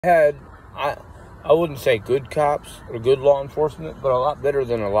had, I wouldn't say good cops or good law enforcement, but a lot better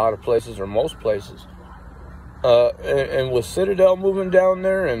than a lot of places or most places. And with Citadel moving down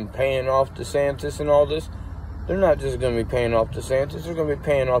there and paying off DeSantis and all this, they're not just going to be paying off DeSantis, they're going to be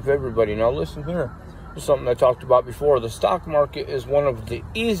paying off everybody. Now listen here, there's something I talked about before. The stock market is one of the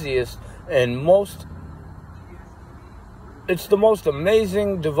easiest and it's the most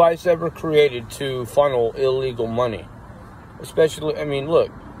amazing device ever created to funnel illegal money. Especially, I mean, look,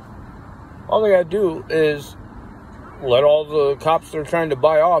 all they got to do is let all the cops they're trying to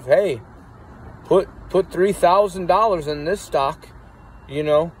buy off, hey, put $3,000 in this stock, you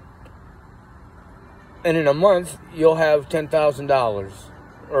know, and in a month you'll have $10,000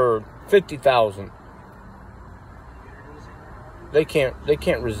 or $50,000. They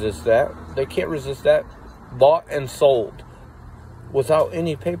can't resist that. They can't resist that. Bought and sold without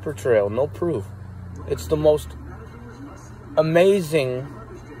any paper trail, no proof. It's the most amazing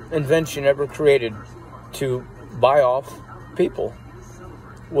invention ever created to buy off people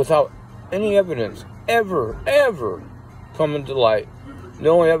without any evidence ever coming to light. The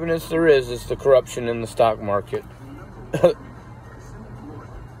only evidence there is the corruption in the stock market.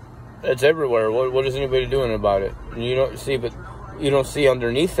 It's everywhere. What is anybody doing about it? And you don't see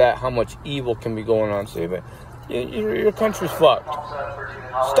underneath that how much evil can be going on. See, but your country's fucked.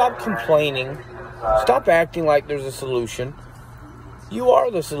 Stop complaining. Stop acting like there's a solution. You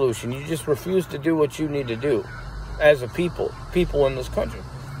are the solution. You just refuse to do what you need to do as a people in this country.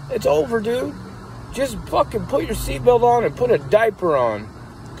 It's over, dude. Just fucking put your seatbelt on and put a diaper on,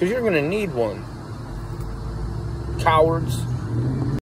 because you're going to need one. Cowards.